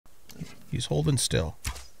He's holding still.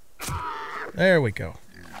 There we go.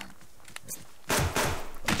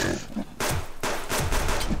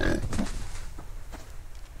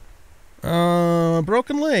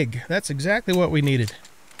 Broken leg. That's exactly what we needed.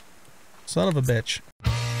 Son of a bitch.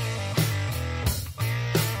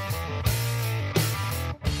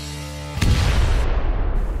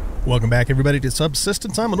 Welcome back, everybody, to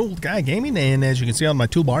Subsistence. I'm an old guy gaming, and as you can see on my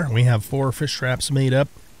toolbar, we have 4 fish traps made up,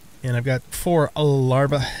 and I've got 4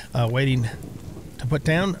 larvae waiting to put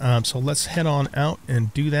down. So let's head on out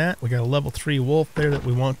and do that. We got a level 3 wolf there that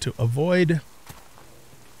we want to avoid.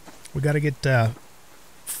 We got to get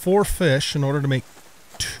 4 fish in order to make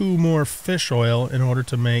 2 more fish oil in order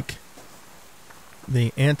to make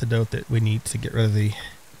the antidote that we need to get rid of the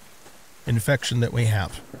infection that we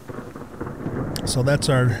have. So that's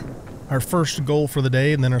our first goal for the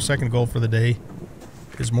day, and then our second goal for the day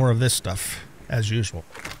is more of this stuff, as usual.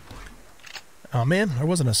 Oh man, there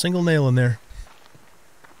wasn't a single nail in there.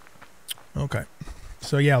 Okay.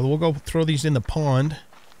 So yeah, we'll go throw these in the pond,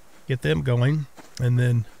 get them going, and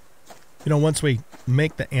then, you know, once we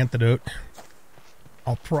make the antidote,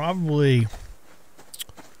 I'll probably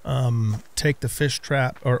take the fish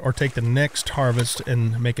trap, or take the next harvest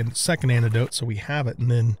and make a second antidote so we have it, and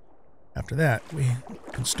then after that we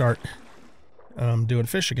can start doing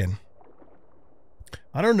fish again.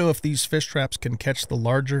 I don't know if these fish traps can catch the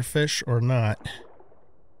larger fish or not,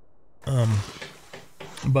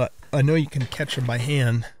 but I know you can catch them by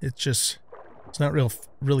hand. It's not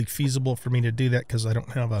really feasible for me to do that because I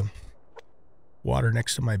don't have a water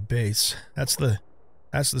next to my base. That's the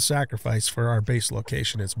sacrifice for our base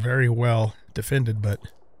location. It's very well defended, but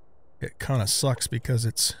it kind of sucks because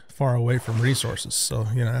it's far away from resources. So,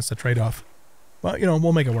 you know, that's the trade-off. Well, you know,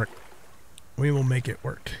 we'll make it work. We will make it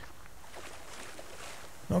work.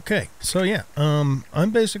 Okay, so yeah,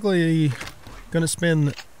 I'm basically gonna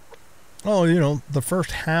spend, the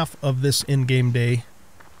first half of this in-game day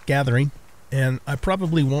gathering, and I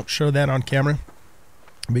probably won't show that on camera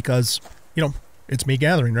because, you know, it's me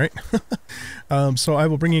gathering, right? So I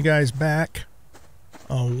will bring you guys back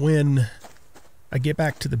when I get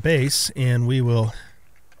back to the base, and we will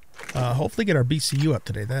hopefully get our BCU up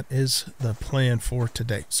today. That is the plan for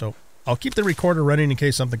today. So I'll keep the recorder running in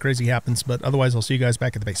case something crazy happens, but otherwise I'll see you guys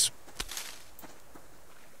back at the base.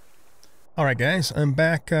 Alright guys, I'm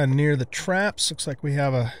back near the traps. Looks like we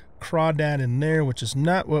have a crawdad in there, which is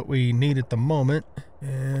not what we need at the moment.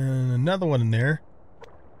 And another one in there.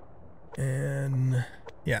 And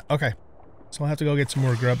yeah, okay. So I'll have to go get some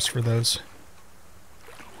more grubs for those.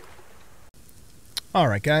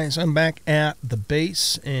 Alright guys, I'm back at the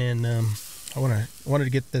base, and I wanted to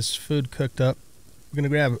get this food cooked up. We're going to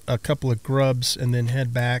grab a couple of grubs and then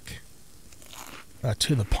head back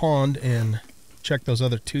to the pond and check those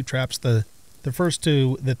other 2 traps. The first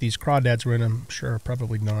 2 that these crawdads were in, I'm sure are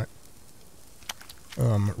probably not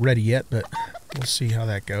ready yet, but we'll see how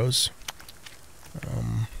that goes.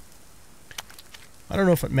 I don't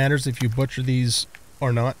know if it matters if you butcher these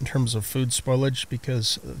or not in terms of food spoilage,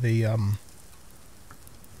 because the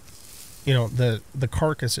the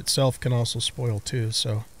carcass itself can also spoil too.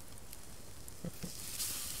 So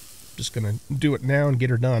just gonna do it now and get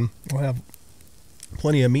her done. We'll have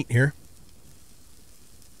plenty of meat here.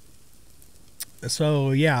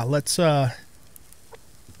 So yeah, let's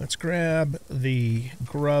grab the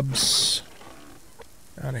grubs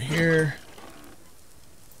out of here.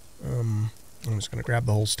 I'm just gonna grab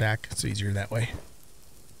the whole stack. It's easier that way.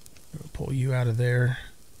 I'll pull you out of there.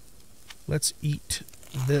 Let's eat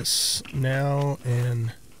this now,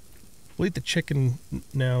 and we'll eat the chicken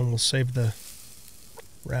now, and we'll save the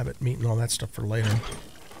rabbit meat and all that stuff for later.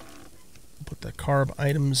 Put the carb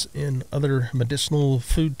items in, other medicinal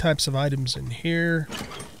food types of items in here.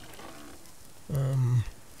 I'm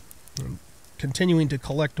continuing to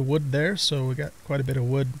collect wood there, so we got quite a bit of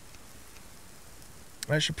wood.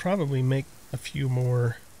 I should probably make a few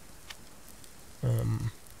more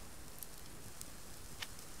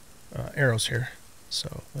arrows here.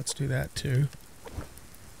 So let's do that too.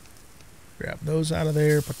 Grab those out of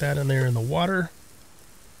there, put that in there in the water.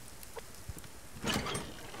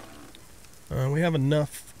 We have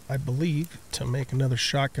enough, I believe, to make another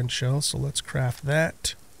shotgun shell, so let's craft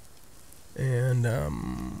that. And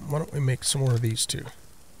why don't we make some more of these too?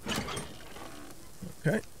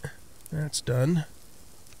 Okay, that's done.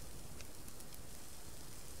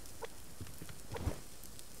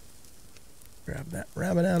 Grab that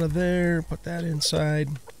rabbit out of there, put that inside.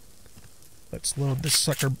 Let's load this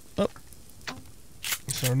sucker up.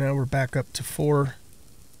 So now we're back up to 4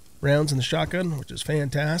 rounds in the shotgun, which is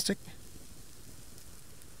fantastic.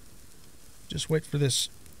 Just wait for this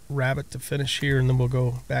rabbit to finish here, and then we'll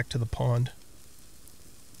go back to the pond.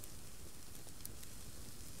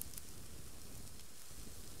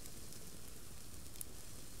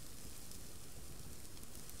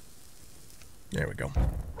 There we go.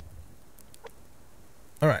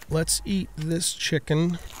 All right, let's eat this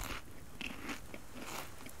chicken.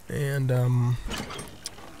 And I'm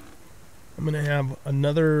going to have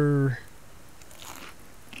another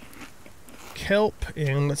kelp,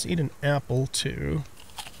 and let's eat an apple too.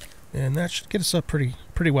 And that should get us up pretty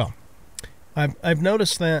well. I've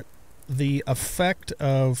noticed that the effect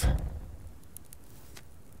of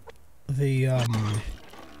the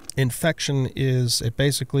infection is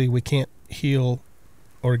basically we can't heal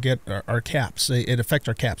or get our caps. It affects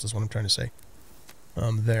our caps is what I'm trying to say.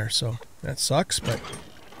 There, so that sucks, but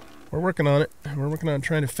we're working on it. We're working on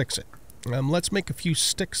trying to fix it. Let's make a few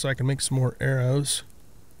sticks so I can make some more arrows.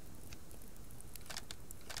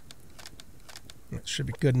 That should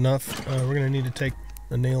be good enough. We're going to need to take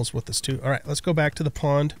the nails with us too. All right, let's go back to the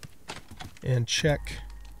pond and check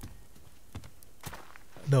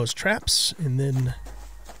those traps, and then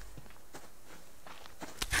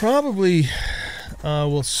probably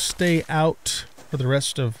we'll stay out for the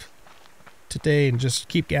rest of today and just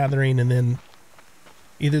keep gathering, and then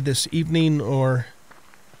either this evening or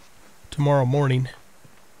tomorrow morning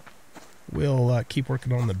we'll keep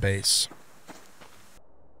working on the base.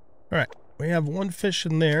 All right, we have one fish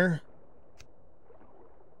in there.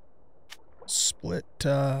 Split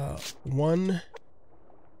one.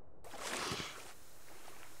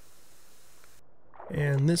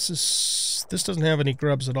 And this doesn't have any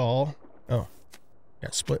grubs at all. Oh, yeah,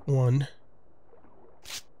 split one.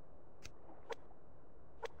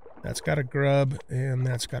 That's got a grub, and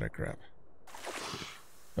that's got a grub.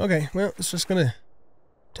 Okay, well, it's just gonna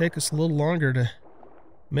take us a little longer to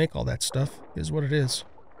make all that stuff, is what it is.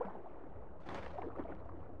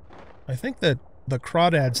 I think that the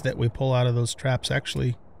crawdads that we pull out of those traps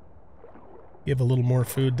actually give a little more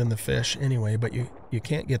food than the fish anyway, but you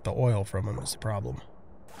can't get the oil from them is the problem.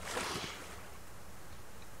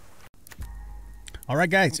 Alright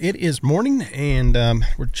guys, it is morning, and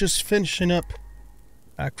we're just finishing up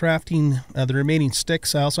crafting the remaining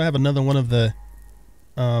sticks. I also have another one of the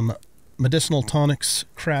medicinal tonics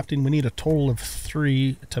crafting. We need a total of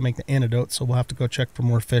 3 to make the antidote, so we'll have to go check for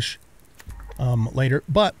more fish later.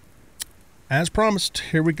 But as promised,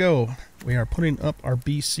 here we go. We are putting up our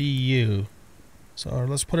BCU. So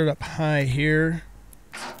let's put it up high here.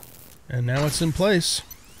 And now it's in place.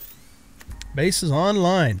 Base is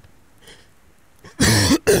online.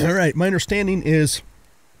 Alright, my understanding is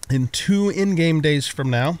in 2 in-game days from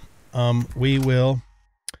now, we will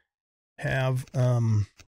have the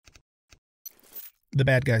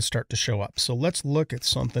bad guys start to show up. So let's look at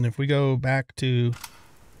something. If we go back to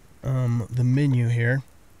the menu here,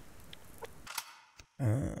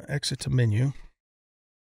 exit to menu.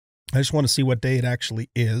 I just want to see what day it actually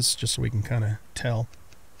is, just so we can kind of tell.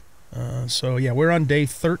 So yeah, we're on day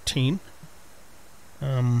 13.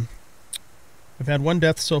 We've had 1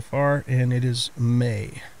 death so far, and it is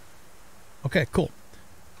May. Okay, cool.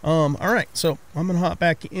 All right, so I'm gonna hop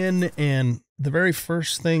back in, and the very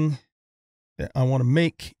first thing that I want to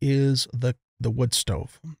make is the wood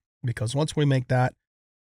stove, because once we make that,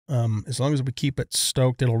 as long as we keep it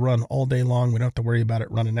stoked, it'll run all day long. We don't have to worry about it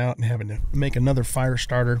running out and having to make another fire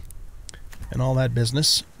starter and all that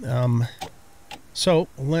business. So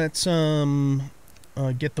let's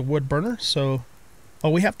get the wood burner. So, oh,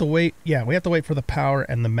 we have to wait. Yeah, we have to wait for the power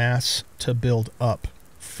and the mass to build up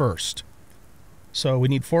first. So we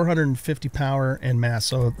need 450 power and mass.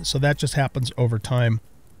 So that just happens over time.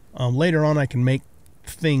 Later on, I can make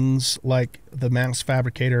things like the mass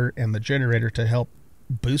fabricator and the generator to help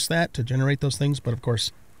boost that, to generate those things. But of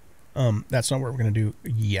course, that's not what we're going to do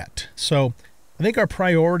yet. So I think our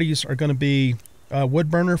priorities are going to be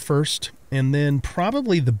wood burner first, and then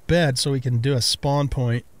probably the bed, so we can do a spawn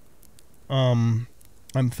point. I'm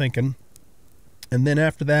thinking. And then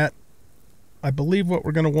after that, I believe what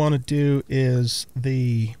we're going to want to do is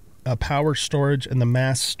the power storage and the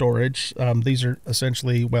mass storage. These are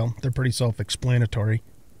essentially, well, they're pretty self-explanatory.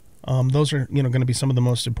 Those are, going to be some of the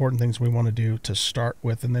most important things we want to do to start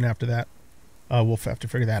with, and then after that, we'll have to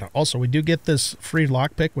figure that out. Also, we do get this free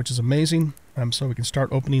lockpick, which is amazing, so we can start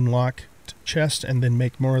opening locked chests and then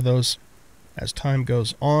make more of those as time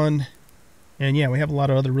goes on. And yeah, we have a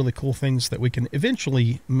lot of other really cool things that we can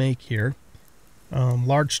eventually make here.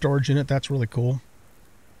 Large storage unit, that's really cool.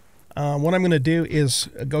 What I'm going to do is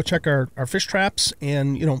go check our fish traps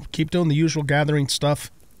and, keep doing the usual gathering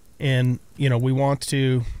stuff. And, we want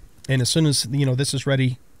to, and as soon as, this is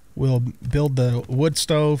ready, we'll build the wood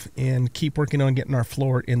stove and keep working on getting our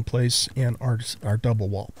floor in place and our double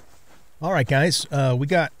wall. All right, guys, we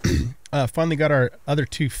got finally got our other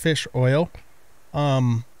 2 fish oil.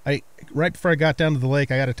 Right before I got down to the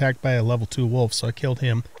lake, I got attacked by a level 2 wolf, so I killed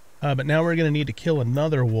him. But now we're going to need to kill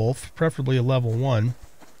another wolf, preferably a level 1,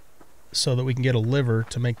 so that we can get a liver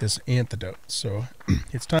to make this antidote. So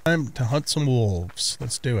it's time to hunt some wolves.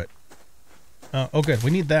 Let's do it. Oh, good.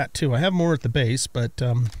 We need that, too. I have more at the base, but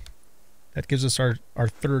that gives us our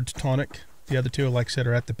 3rd tonic. The other 2, like I said,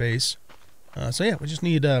 are at the base. So yeah, we just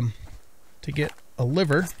need to get a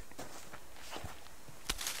liver.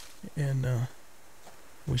 And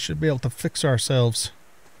we should be able to fix ourselves.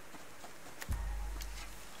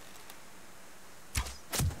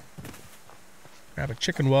 Grab a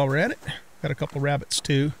chicken while we're at it. Got a couple rabbits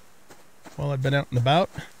too while I've been out and about.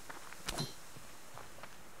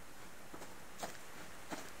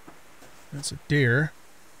 That's a deer.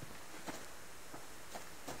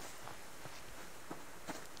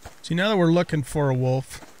 See, now that we're looking for a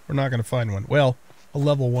wolf, we're not going to find one. Well, a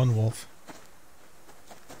level 1 wolf.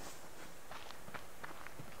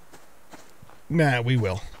 Nah, we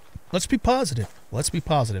will. Let's be positive. Let's be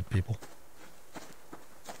positive, people.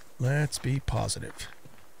 Let's be positive.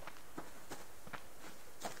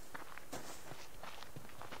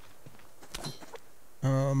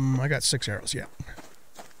 I got 6 arrows, yeah.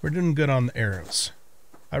 We're doing good on the arrows.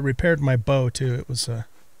 I repaired my bow, too. It was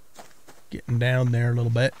getting down there a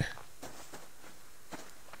little bit.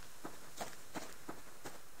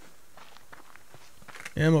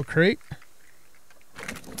 Ammo crate.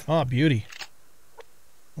 Ah, beauty.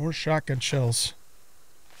 More shotgun shells.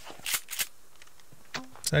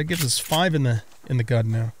 So that gives us 5 in the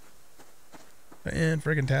gun now. And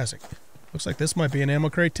friggin' tastic. Looks like this might be an ammo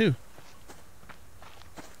crate too.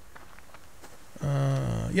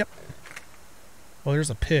 Yep. Well, there's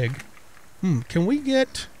a pig. Can we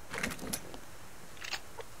get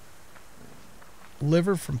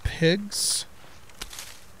liver from pigs?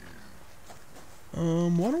 Why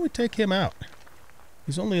don't we take him out?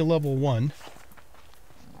 He's only a level 1.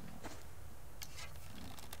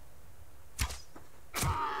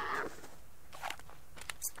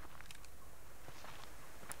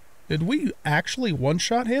 Did we actually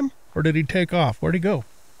one-shot him? Or did he take off? Where'd he go?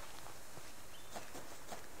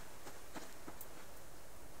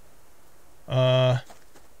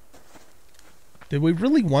 Did we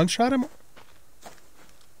really one-shot him?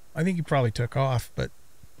 I think he probably took off, but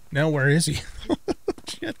now where is he?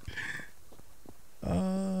 Shit.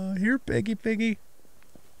 Here, piggy.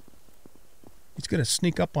 He's gonna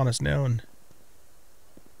sneak up on us now and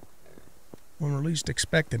when we're least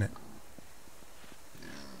expecting it.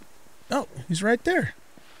 Oh, he's right there.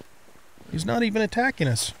 He's not even attacking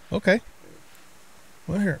us. Okay.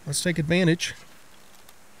 Well, here, let's take advantage.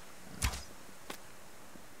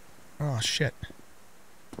 Oh, shit.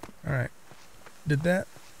 Alright. Did that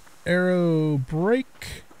arrow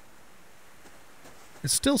break?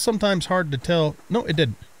 It's still sometimes hard to tell. No, it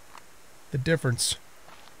didn't. The difference.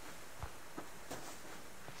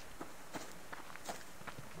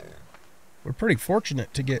 We're pretty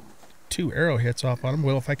fortunate to get 2 arrow hits off on him.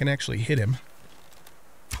 Well, if I can actually hit him.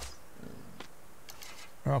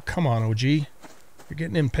 Oh, come on, OG. You're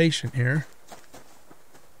getting impatient here.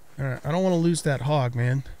 Alright, I don't want to lose that hog,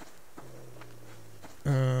 man.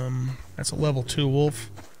 That's a level 2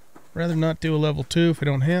 wolf. Rather not do a level 2 if we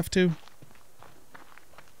don't have to.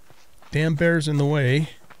 Damn bear's in the way.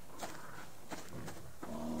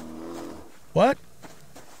 What?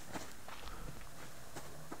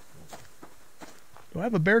 Do I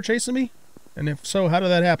have a bear chasing me? And if so, how did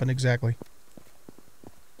that happen exactly?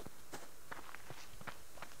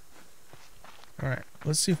 Alright,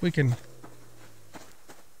 let's see if we can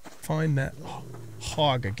find that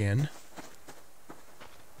hog again.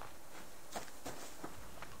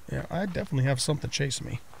 Yeah, I definitely have something chasing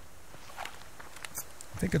me.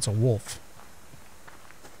 I think it's a wolf.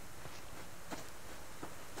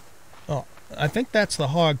 Oh, I think that's the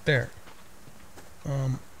hog there.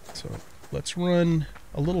 So let's run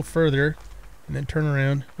a little further and then turn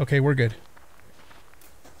around. Okay, we're good.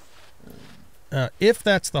 If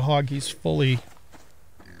that's the hog, he's fully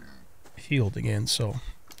healed again, so.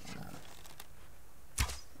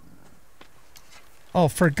 Oh,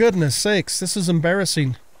 for goodness sakes, this is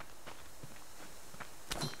embarrassing.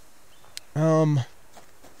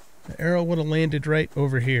 The arrow would have landed right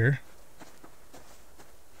over here.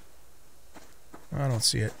 I don't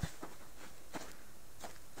see it.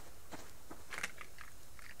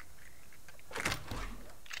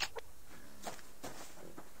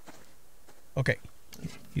 Okay.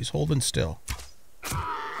 He's holding still.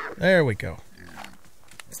 There we go.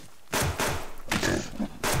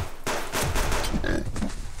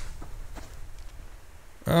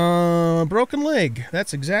 Broken leg.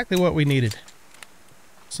 That's exactly what we needed.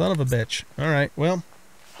 Son of a bitch. Alright, well,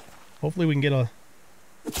 hopefully we can get a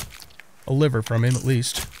liver from him at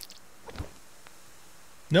least.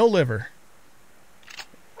 No liver.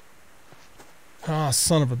 Ah,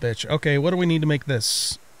 son of a bitch. Okay, what do we need to make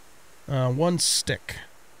this? 1 stick.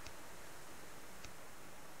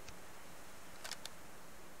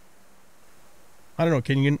 I don't know,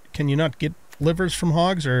 can you not get livers from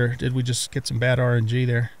hogs, or did we just get some bad RNG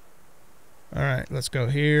there? Alright, let's go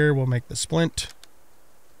here. We'll make the splint.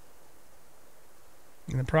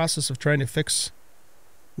 In the process of trying to fix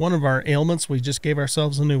one of our ailments, we just gave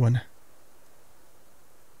ourselves a new one.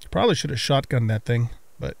 Probably should have shotgunned that thing,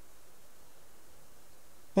 but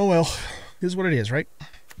oh well, is what it is, right?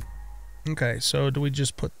 Okay, so do we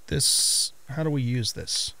just put this, how do we use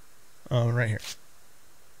this? Right here.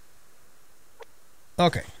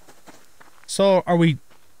 Okay. So are we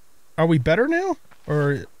better now?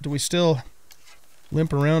 Or do we still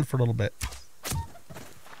limp around for a little bit?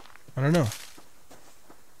 I don't know.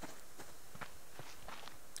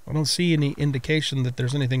 I don't see any indication that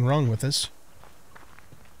there's anything wrong with us.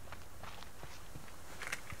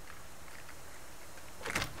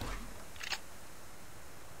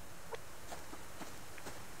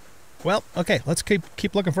 Well, okay, let's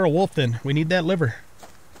keep looking for a wolf then. We need that liver.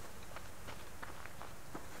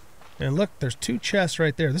 And look, there's 2 chests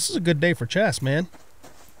right there. This is a good day for chests, man.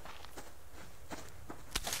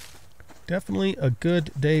 Definitely a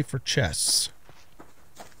good day for chests.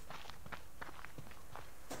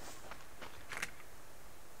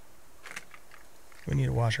 We need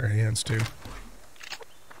to wash our hands too.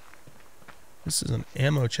 This is an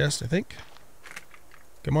ammo chest, I think.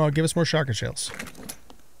 Come on, give us more shotgun shells.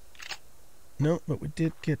 No, but we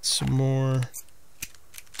did get some more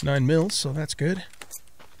 9 mils, so that's good.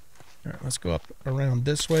 Alright, let's go up around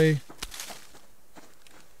this way.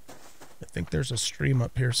 I think there's a stream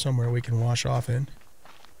up here somewhere we can wash off in.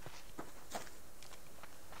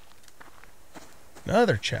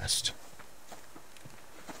 Another chest.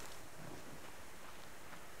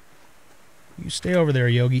 You stay over there,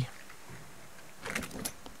 Yogi.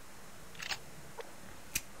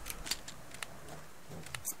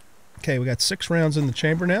 Okay, we got 6 rounds in the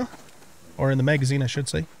chamber now. Or in the magazine, I should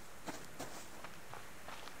say.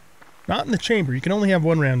 Not in the chamber. You can only have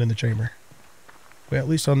 1 round in the chamber. Well, at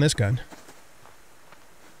least on this gun.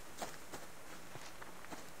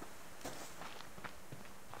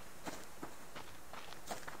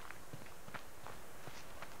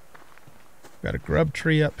 Got a grub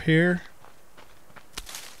tree up here.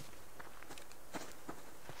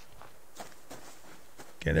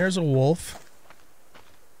 Okay, there's a wolf.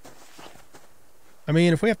 I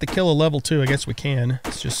mean, if we have to kill a level 2, I guess we can.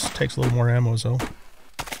 It just takes a little more ammo, though.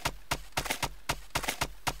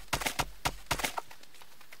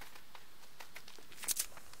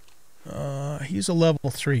 He's a level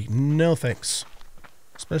 3. No thanks.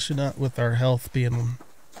 Especially not with our health being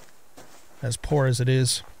as poor as it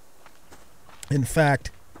is. In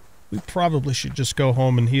fact, we probably should just go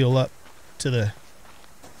home and heal up to the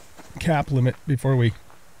cap limit before we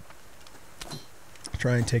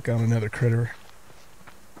try and take on another critter.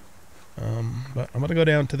 But I'm going to go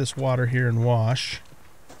down to this water here and wash.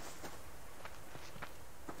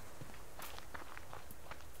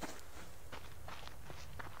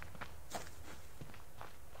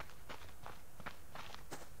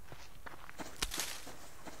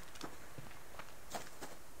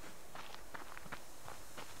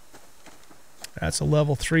 That's a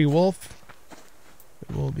level 3 wolf.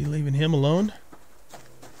 We'll be leaving him alone.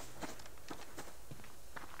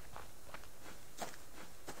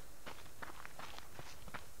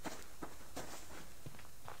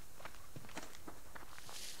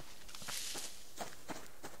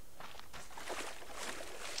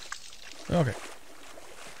 Okay.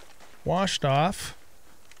 Washed off.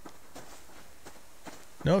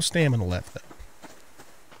 No stamina left, though.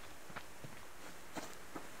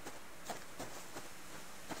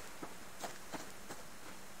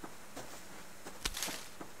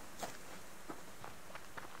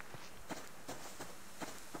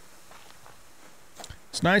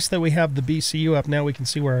 It's nice that we have the BCU up now. We can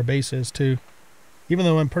see where our base is, too. Even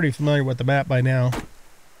though I'm pretty familiar with the map by now.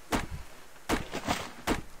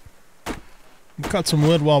 We'll cut some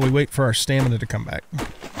wood while we wait for our stamina to come back.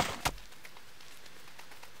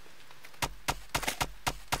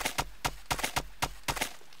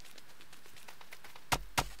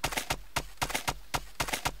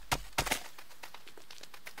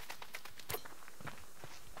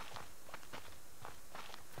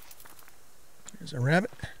 There's a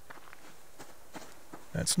rabbit.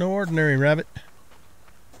 That's no ordinary rabbit.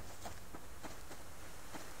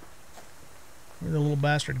 Where'd the little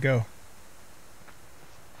bastard go?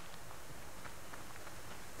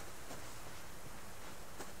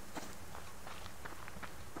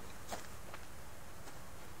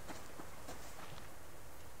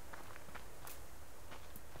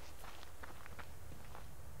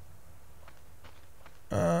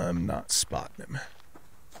 I'm not spotting him.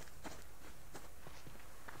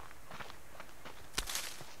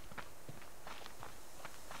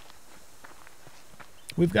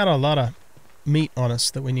 We've got a lot of meat on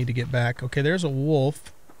us that we need to get back. Okay, there's a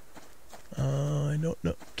wolf. I don't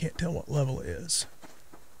know. Can't tell what level it is.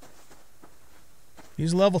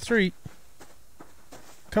 He's level 3.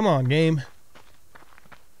 Come on, game.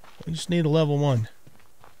 We just need a level 1.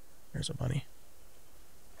 There's a bunny.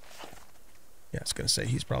 Yeah, I was going to say,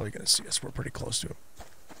 he's probably going to see us. We're pretty close to him.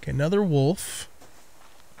 Okay, another wolf.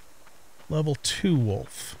 Level 2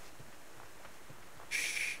 wolf.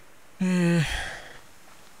 If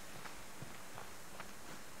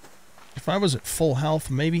I was at full health,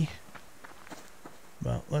 maybe.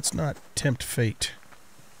 Well, let's not tempt fate.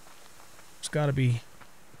 There's got to be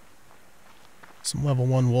some level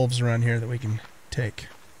 1 wolves around here that we can take.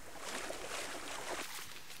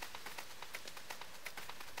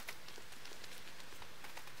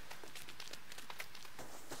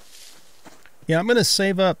 Yeah, I'm going to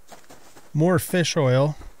save up more fish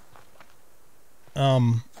oil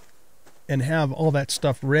and have all that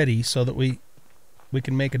stuff ready so that we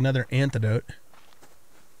can make another antidote.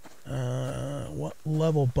 What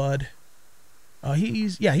level, bud?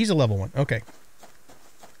 He's a level 1. Okay.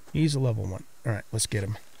 He's a level 1. All right, let's get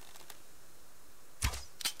him.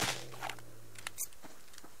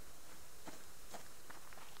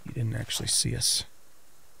 He didn't actually see us.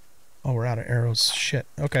 Oh, we're out of arrows. Shit.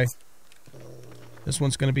 Okay. This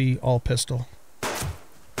one's going to be all pistol.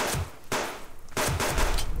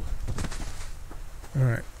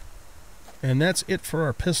 Alright. And that's it for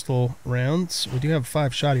our pistol rounds. We do have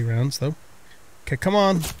 5 shotty rounds, though. Okay, come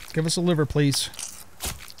on. Give us a liver, please.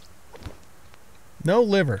 No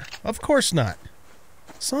liver. Of course not.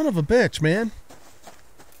 Son of a bitch, man.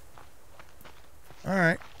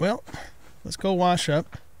 Alright, well, let's go wash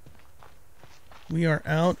up. We are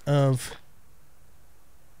out of...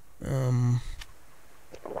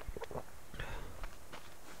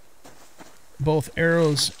 both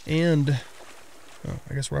arrows and... Oh,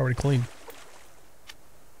 I guess we're already clean.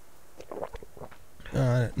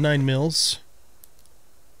 9 mils.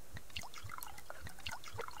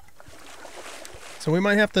 So we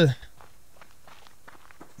might have to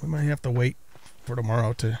wait for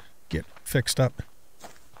tomorrow to get fixed up.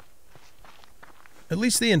 At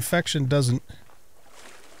least the infection doesn't...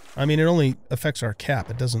 I mean, it only affects our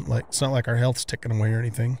cap. It doesn't like... It's not like our health's ticking away or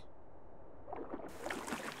anything.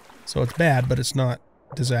 So it's bad, but it's not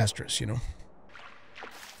disastrous, you know.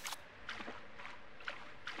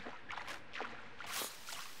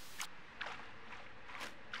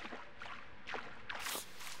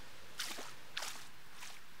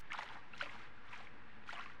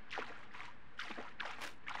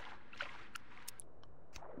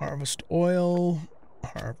 Harvest oil.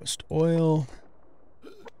 Harvest oil.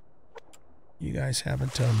 You guys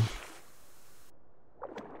haven't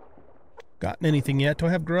gotten anything yet. Do I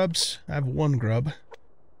have grubs? I have 1 grub.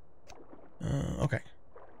 Okay.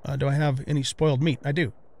 Do I have any spoiled meat? I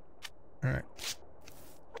do. Alright.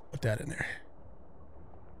 Put that in there.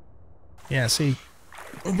 Yeah, see,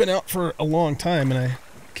 we've been out for a long time, and I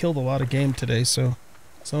killed a lot of game today, so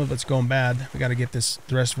some of it's going bad. We got to get the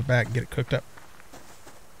rest of it back and get it cooked up.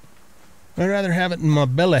 I'd rather have it in my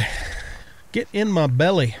belly. Get in my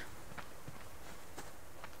belly.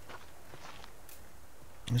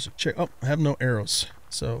 There's a chick. Oh, I have no arrows,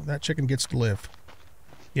 so that chicken gets to live.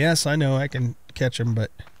 Yes, I know I can catch him, but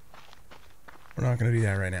we're not going to do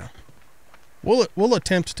that right now. We'll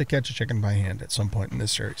attempt to catch a chicken by hand at some point in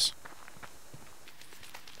this series.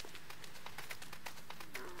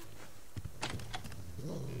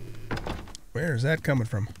 Where is that coming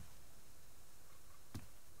from?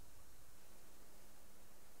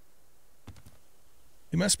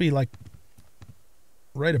 He must be like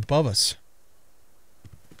right above us.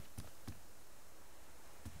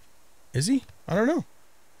 Is he? I don't know.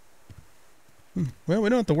 Well, we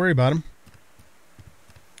don't have to worry about him.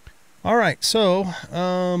 Alright, so,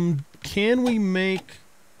 can we make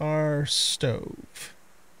our stove?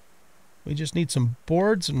 We just need some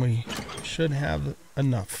boards and we should have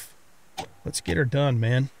enough. Let's get her done,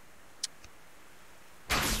 man.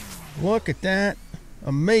 Look at that.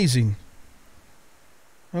 Amazing.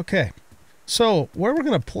 Okay. So, where we're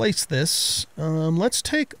going to place this, let's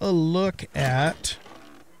take a look at...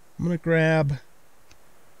 I'm going to grab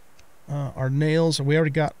our nails. We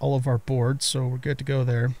already got all of our boards, so we're good to go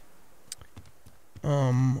there.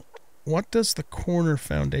 What does the corner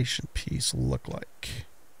foundation piece look like?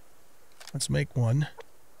 Let's make one.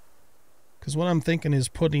 Because what I'm thinking is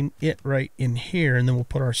putting it right in here, and then we'll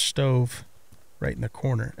put our stove right in the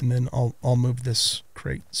corner, and then I'll move this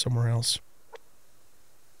crate somewhere else.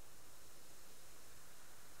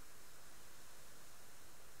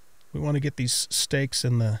 We want to get these steaks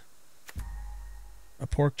and the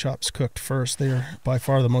pork chops cooked first. They are by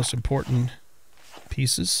far the most important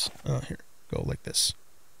pieces. Here, go like this.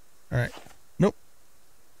 All right. Nope.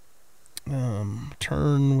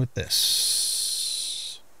 Turn with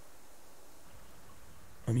this.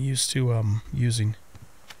 I'm used to using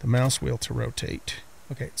the mouse wheel to rotate.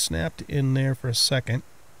 Okay, it snapped in there for a second.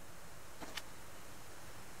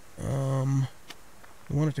 We want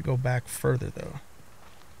it to go back further though.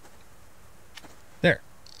 There.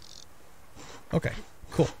 Okay,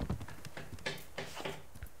 cool.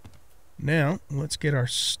 Now, let's get our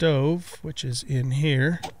stove, which is in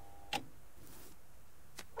here.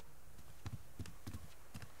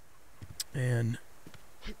 And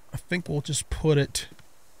I think we'll just put it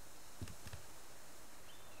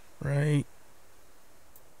right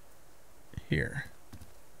here.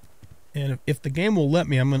 And if the game will let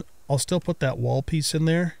me, I'll still put that wall piece in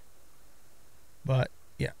there. But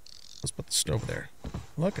yeah, let's put the stove there.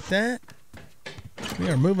 Look at that. We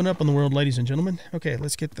are moving up in the world, ladies and gentlemen. Okay,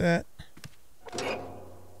 let's get that.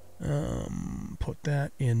 Put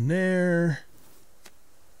that in there.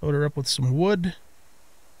 Load her up with some wood.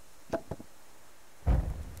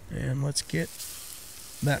 And let's get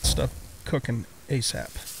that stuff cooking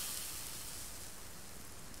ASAP.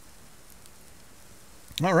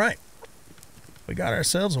 All right. We got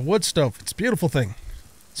ourselves a wood stove. It's a beautiful thing.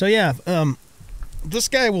 So yeah, this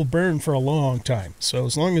guy will burn for a long time. So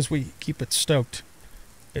as long as we keep it stoked,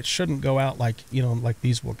 it shouldn't go out like, you know, like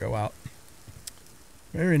these will go out.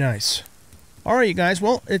 Very nice. All right, you guys.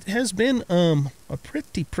 Well, it has been a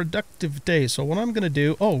pretty productive day. So what I'm going to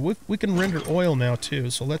do... Oh, we can render oil now,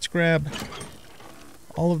 too. So let's grab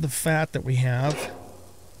all of the fat that we have.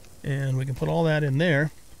 And we can put all that in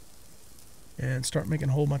there. And start making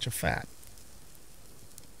a whole bunch of fat.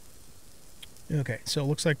 Okay, so it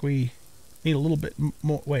looks like we need a little bit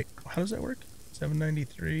more... Wait, how does that work?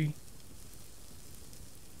 793...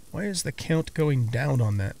 Why is the count going down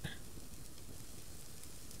on that?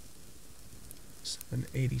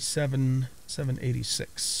 787,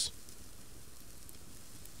 786.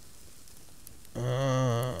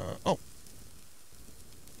 Oh.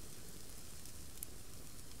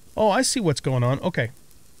 Oh, I see what's going on. Okay.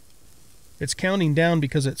 It's counting down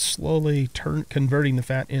because it's slowly converting the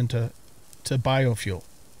fat into biofuel.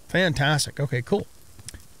 Fantastic. Okay, cool.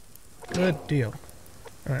 Good deal.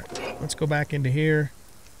 All right, let's go back into here.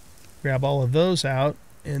 Grab all of those out,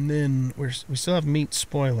 and then we still have meat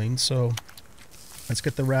spoiling, so let's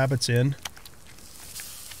get the rabbits in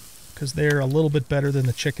because they're a little bit better than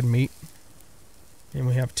the chicken meat. And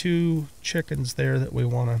we have 2 chickens there that we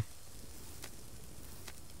want to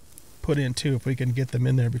put in too, if we can get them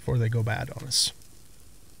in there before they go bad on us.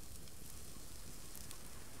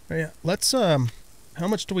 Oh, yeah, let's how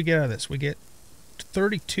much do we get out of this? We get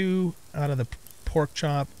 32 out of the pork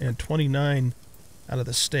chop and 29 out of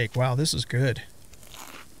the steak. Wow, this is good.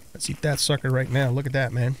 Let's eat that sucker right now. Look at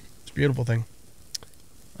that, man. It's a beautiful thing.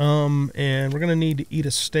 And we're gonna need to eat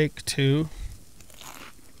a steak too.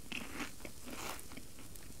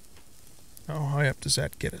 How high up does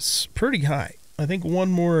that get us? Pretty high. I think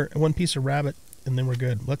one piece of rabbit, and then we're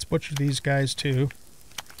good. Let's butcher these guys too,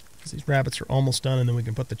 because these rabbits are almost done, and then we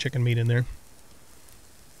can put the chicken meat in there.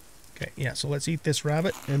 Okay, yeah. So let's eat this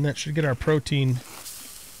rabbit, and that should get our protein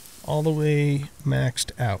all the way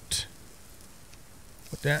maxed out.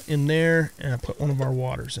 Put that in there, and I put one of our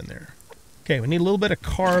waters in there. Okay, we need a little bit of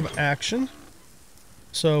carb action.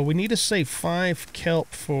 So we need to save 5 kelp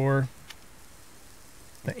for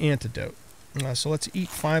the antidote. So let's eat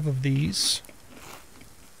 5 of these.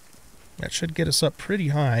 That should get us up pretty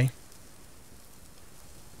high.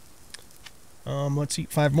 Let's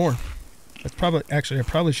eat 5 more. That's probably... Actually, I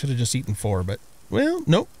probably should have just eaten 4, but... Well,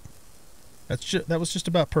 nope. That was just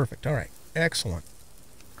about perfect. All right. Excellent.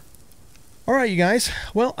 All right, you guys.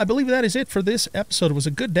 Well, I believe that is it for this episode. It was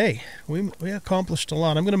a good day. We accomplished a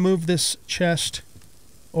lot. I'm going to move this chest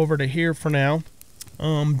over to here for now.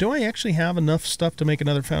 Do I actually have enough stuff to make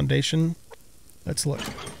another foundation? Let's look.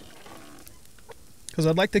 Because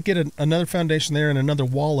I'd like to get another foundation there and another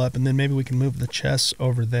wall up, and then maybe we can move the chests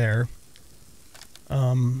over there.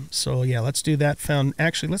 So yeah, let's do that.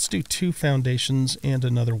 Actually, let's do 2 foundations and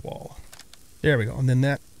another wall. There we go. And then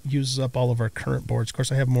that uses up all of our current boards. Of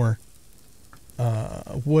course, I have more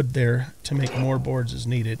wood there to make more boards as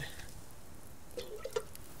needed.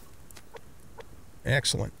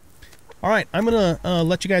 Excellent. All right, I'm going to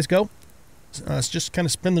let you guys go. Just kind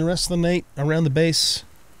of spend the rest of the night around the base,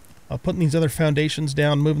 putting these other foundations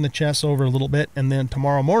down, moving the chests over a little bit, and then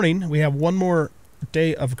tomorrow morning we have one more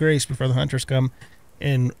day of grace before the hunters come,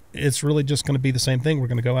 and it's really just going to be the same thing. We're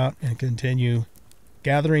going to go out and continue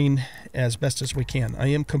gathering as best as we can. I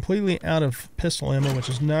am completely out of pistol ammo, which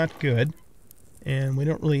is not good, and we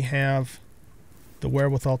don't really have the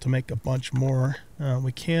wherewithal to make a bunch more.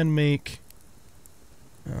 We can make...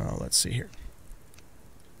 let's see here.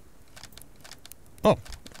 Oh,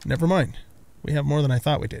 never mind. We have more than I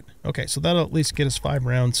thought we did. Okay, so that'll at least get us 5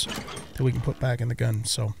 rounds that we can put back in the gun.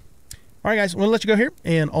 So, all right, guys, I'm going to let you go here,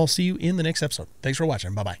 and I'll see you in the next episode. Thanks for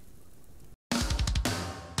watching. Bye-bye.